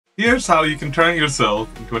Here's how you can turn yourself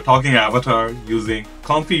into a talking avatar using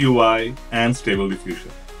ComfyUI and Stable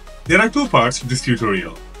Diffusion. There are two parts to this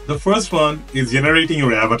tutorial. The first one is generating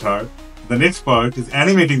your avatar. The next part is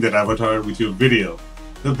animating that avatar with your video.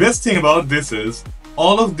 The best thing about this is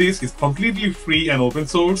all of this is completely free and open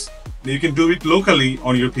source. You can do it locally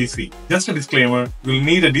on your PC. Just a disclaimer, you'll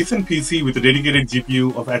need a decent PC with a dedicated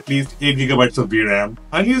GPU of at least 8 GB of VRAM.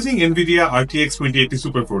 I'm using NVIDIA RTX 2080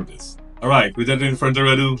 Super for this. Alright, without any further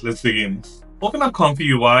ado, let's begin. Open up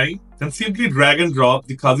ComfyUI, then simply drag and drop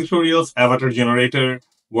the ComfyTutorials avatar generator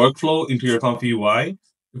workflow into your ComfyUI.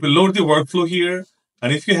 It will load the workflow here,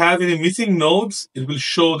 and if you have any missing nodes, it will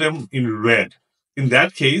show them in red. In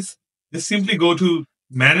that case, just simply go to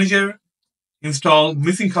Manager, install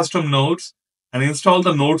missing custom nodes, and install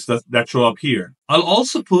the nodes that show up here. I'll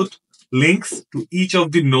also put links to each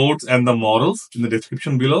of the nodes and the models in the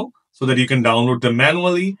description below so that you can download them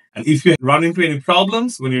manually. And if you run into any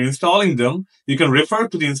problems when you're installing them, you can refer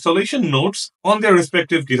to the installation notes on their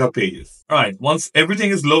respective GitHub pages. All right, once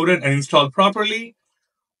everything is loaded and installed properly,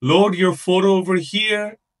 load your photo over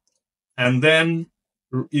here, and then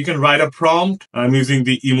you can write a prompt. I'm using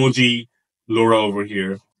the emoji LoRa over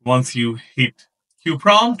here. Once you hit Q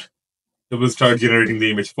prompt, it will start generating the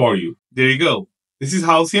image for you. There you go. This is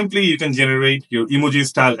how simply you can generate your emoji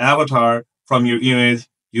style avatar from your image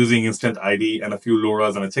using Instant ID and a few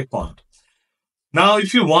LoRas and a checkpoint. Now,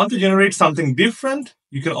 if you want to generate something different,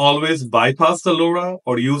 you can always bypass the LoRa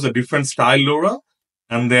or use a different style LoRa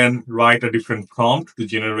and then write a different prompt to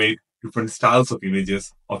generate different styles of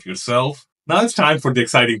images of yourself. Now it's time for the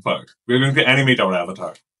exciting part. We're going to animate our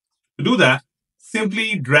avatar. To do that,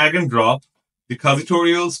 simply drag and drop the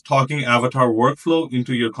ComfyTutorials talking avatar workflow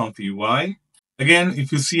into your ComfyUI. Again,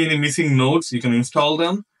 if you see any missing nodes, you can install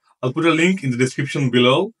them. I'll put a link in the description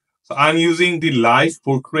below. So I'm using the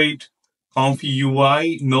liveportrait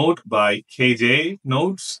ComfyUI node by KJ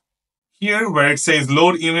nodes. Here, where it says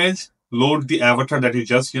load image, load the avatar that you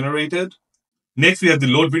just generated. Next, we have the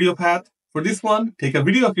load video path. For this one, take a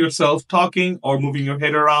video of yourself talking or moving your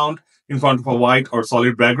head around in front of a white or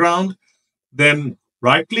solid background. Then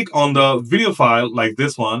right-click on the video file like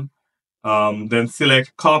this one. Then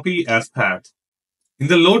select copy as path. In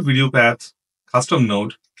the load video path custom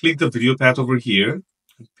node, click the video path over here,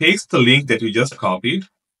 and paste the link that you just copied.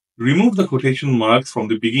 Remove the quotation marks from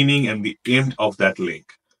the beginning and the end of that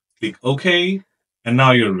link. Click OK, and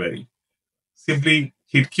now you're ready. Simply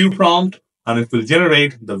hit Q prompt, and it will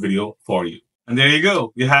generate the video for you. And there you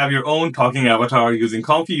go. You have your own talking avatar using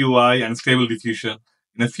ComfyUI and Stable Diffusion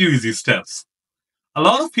in a few easy steps. A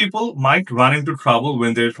lot of people might run into trouble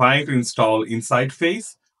when they're trying to install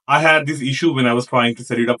Insightface. I had this issue when I was trying to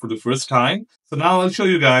set it up for the first time. So now I'll show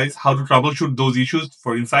you guys how to troubleshoot those issues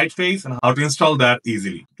for Insightface and how to install that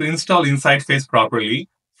easily. To install Insightface properly,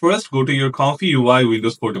 first go to your ComfyUI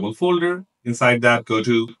Windows Portable folder. Inside that, go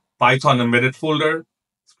to Python Embedded folder.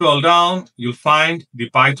 Scroll down, you'll find the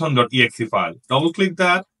python.exe file. Double-click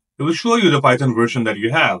that. It will show you the Python version that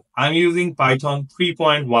you have. I'm using Python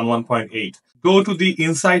 3.11.8. Go to the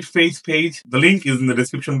Insightface page. The link is in the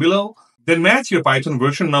description below. Then match your Python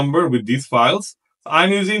version number with these files. So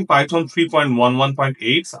I'm using Python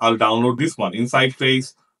 3.11.8. So I'll download this one,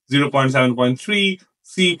 Insightface 0.7.3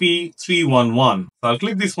 CP311. So I'll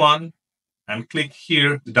click this one and click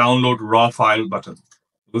here the download raw file button.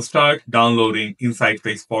 It will start downloading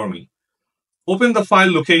Insightface for me. Open the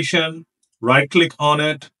file location, right-click on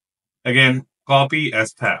it. Again, copy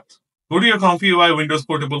as path. Go to your ComfyUI Windows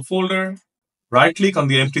Portable folder. Right-click on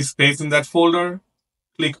the empty space in that folder.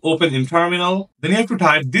 Click Open in Terminal. Then you have to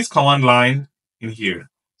type this command line in here.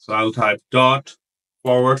 So I'll type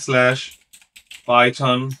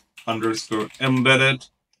 ./python_embedded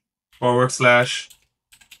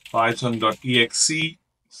 /python.exe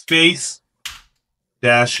space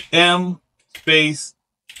 -m space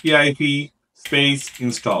pip space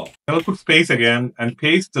install. I'll put space again and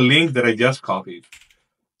paste the link that I just copied.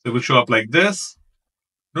 So it will show up like this.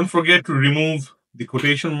 Don't forget to remove the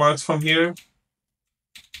quotation marks from here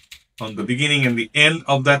on the beginning and the end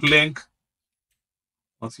of that link.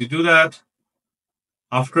 Once you do that,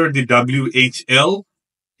 after the WHL,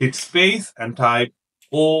 hit space and type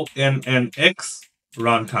ONNX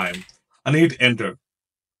runtime and hit enter.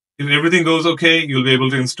 If everything goes okay, you'll be able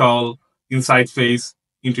to install Insightface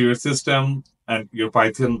into your system and your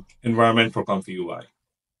Python environment for ComfyUI.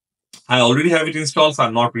 I already have it installed, so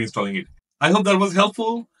I'm not reinstalling it. I hope that was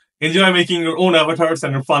helpful. Enjoy making your own avatars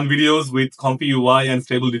and your fun videos with ComfyUI and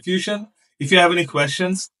Stable Diffusion. If you have any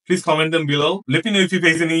questions, please comment them below. Let me know if you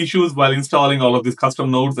face any issues while installing all of these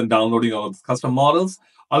custom nodes and downloading all of these custom models.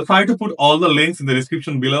 I'll try to put all the links in the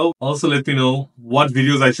description below. Also, let me know what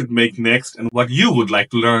videos I should make next and what you would like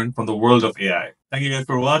to learn from the world of AI. Thank you guys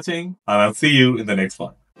for watching, and I'll see you in the next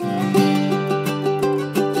one.